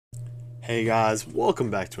Hey guys,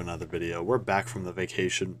 welcome back to another video. We're back from the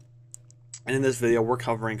vacation, and in this video we're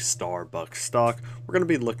covering SBUX stock. We're going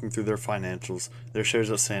to be looking through their financials, their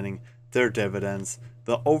shares outstanding, their dividends,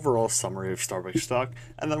 the overall summary of SBUX stock,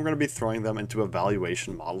 and then we're going to be throwing them into a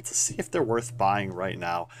valuation model to see if they're worth buying right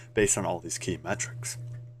now based on all these key metrics.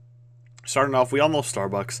 Starting off, we all know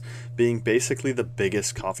Starbucks being basically the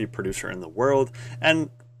biggest coffee producer in the world,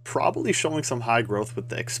 and probably showing some high growth with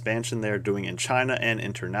the expansion they're doing in China and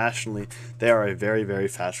internationally. They are a very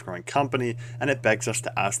fast growing company, and it begs us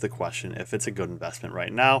to ask the question if it's a good investment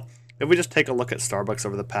right now. If we just take a look at Starbucks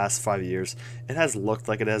over the past 5 years, it has looked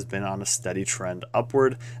like it has been on a steady trend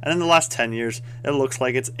upward, and in the last 10 years, it looks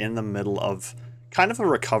like it's in the middle of kind of a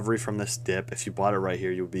recovery from this dip. If you bought it right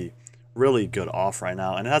here, you would be really good off right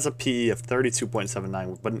now, and it has a PE of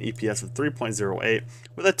 32.79 but an EPS of 3.08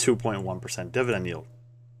 with a 2.1% dividend yield.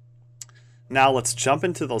 Now let's jump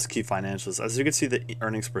into those key financials. As you can see, the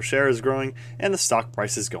earnings per share is growing and the stock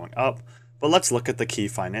price is going up. But let's look at the key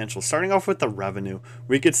financials. Starting off with the revenue,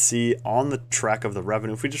 we could see on the track of the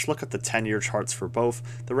revenue, if we just look at the 10-year charts for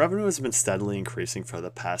both, the revenue has been steadily increasing for the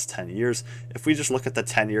past 10 years. If we just look at the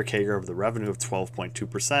 10-year CAGR of the revenue of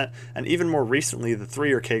 12.2%, and even more recently, the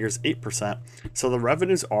 3-year CAGR is 8%. So the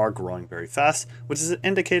revenues are growing very fast, which is an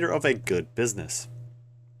indicator of a good business.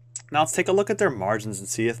 Now let's take a look at their margins and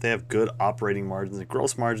see if they have good operating margins and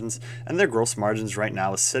gross margins, and their gross margins right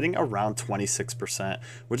now is sitting around 26%,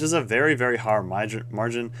 which is a very high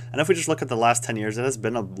margin, and if we just look at the last 10 years, it has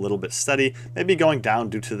been a little bit steady, maybe going down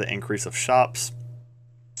due to the increase of shops,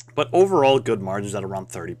 but overall good margins at around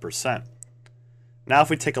 30%. Now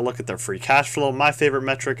if we take a look at their free cash flow, my favorite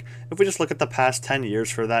metric, if we just look at the past 10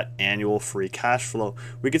 years for that annual free cash flow,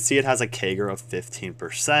 we can see it has a CAGR of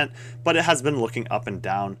 15%, but it has been looking up and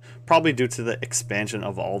down, probably due to the expansion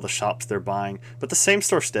of all the shops they're buying, but the same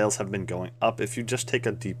store sales have been going up if you just take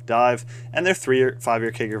a deep dive, and their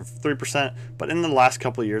 5-year CAGR of 3%, but in the last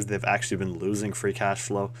couple of years they've actually been losing free cash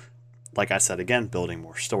flow, like I said again, building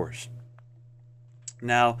more stores.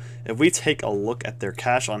 Now, if we take a look at their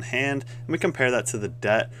cash on hand and we compare that to the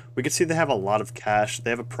debt, we can see they have a lot of cash. They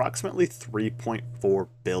have approximately $3.4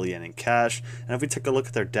 billion in cash. And if we take a look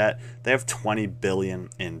at their debt, they have $20 billion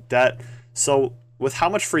in debt. So with how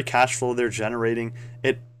much free cash flow they're generating,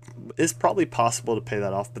 it is probably possible to pay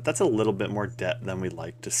that off, but that's a little bit more debt than we'd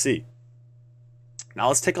like to see. Now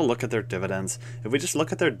let's take a look at their dividends. If we just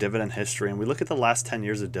look at their dividend history and we look at the last 10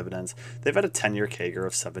 years of dividends, they've had a 10-year CAGR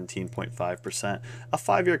of 17.5%, a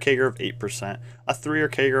 5-year CAGR of 8%, a 3-year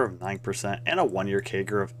CAGR of 9%, and a 1-year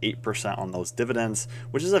CAGR of 8% on those dividends,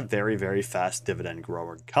 which is a very fast dividend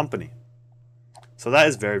growing company. So that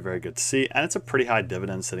is very good to see, and it's a pretty high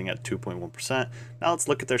dividend sitting at 2.1%. Now let's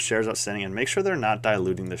look at their shares outstanding and make sure they're not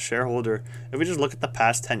diluting the shareholder. If we just look at the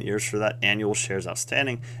past 10 years for that annual shares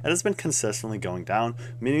outstanding, it has been consistently going down,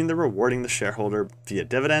 meaning they're rewarding the shareholder via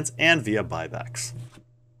dividends and via buybacks.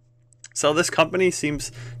 So this company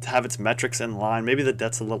seems to have its metrics in line. Maybe the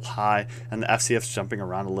debt's a little high and the FCF's jumping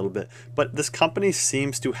around a little bit, but this company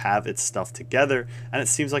seems to have its stuff together and it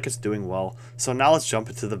seems like it's doing well. So now let's jump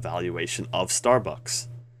into the valuation of Starbucks.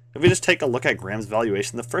 If we just take a look at Graham's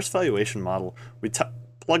valuation, the first valuation model, we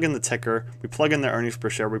plug in the ticker, we plug in their earnings per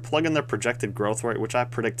share, we plug in their projected growth rate, which I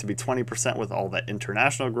predict to be 20% with all that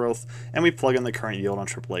international growth, and we plug in the current yield on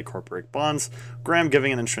AAA corporate bonds, Graham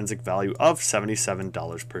giving an intrinsic value of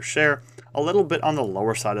 $77 per share, a little bit on the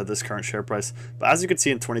lower side of this current share price, but as you can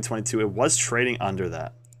see in 2022, it was trading under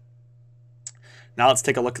that. Now let's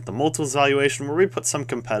take a look at the multiples valuation, where we put some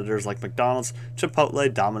competitors like McDonald's,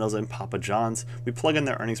 Chipotle, Domino's, and Papa John's. We plug in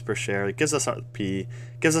their earnings per share, it gives us our PE,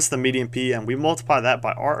 gives us the median PE, and we multiply that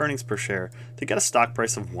by our earnings per share to get a stock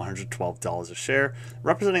price of $112 a share,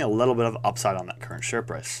 representing a little bit of upside on that current share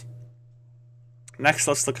price. Next,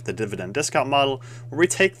 let's look at the dividend discount model, where we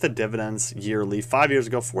take the dividends yearly 5 years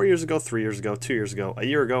ago, 4 years ago, 3 years ago, 2 years ago, a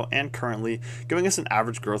year ago, and currently, giving us an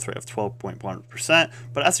average growth rate of 12.1%.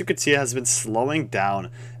 But as you can see, it has been slowing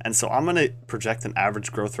down, and so I'm going to project an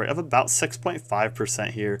average growth rate of about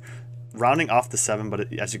 6.5% here, rounding off the 7,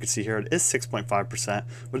 but as you can see here, it is 6.5%,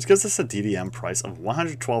 which gives us a DDM price of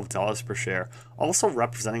 $112 per share, also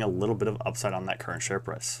representing a little bit of upside on that current share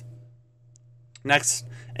price. Next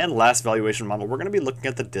and last valuation model, we're going to be looking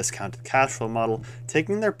at the discounted cash flow model,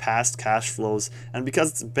 taking their past cash flows, and because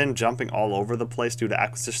it's been jumping all over the place due to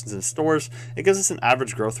acquisitions in stores, it gives us an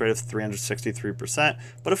average growth rate of 363%.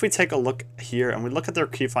 But if we take a look here and we look at their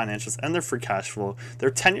key financials and their free cash flow, their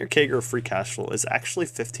 10-year CAGR of free cash flow is actually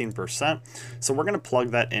 15%. So we're going to plug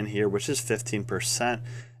that in here, which is 15%.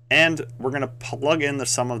 And we're going to plug in the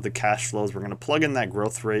sum of the cash flows. We're going to plug in that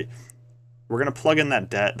growth rate, we're going to plug in that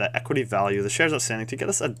debt, that equity value, the shares outstanding, to get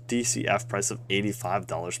us a DCF price of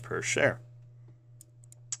 $85 per share.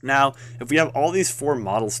 Now, if we have all these four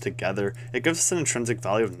models together, it gives us an intrinsic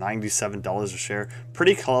value of $97 a share,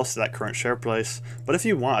 pretty close to that current share price. But if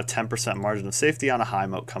you want a 10% margin of safety on a high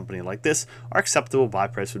moat company like this, our acceptable buy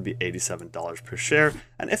price would be $87 per share.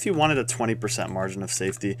 And if you wanted a 20% margin of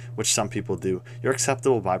safety, which some people do, your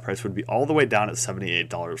acceptable buy price would be all the way down at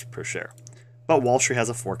 $78 per share. But Wall Street has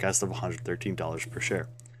a forecast of $113 per share.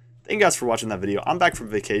 Thank you guys for watching that video. I'm back from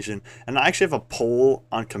vacation, and I actually have a poll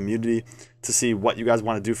on community to see what you guys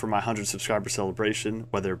want to do for my 100 subscriber celebration,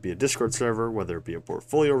 whether it be a Discord server, whether it be a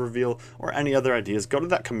portfolio reveal, or any other ideas. Go to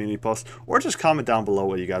that community post, or just comment down below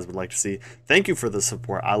what you guys would like to see. Thank you for the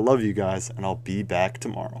support. I love you guys, and I'll be back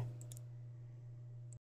tomorrow.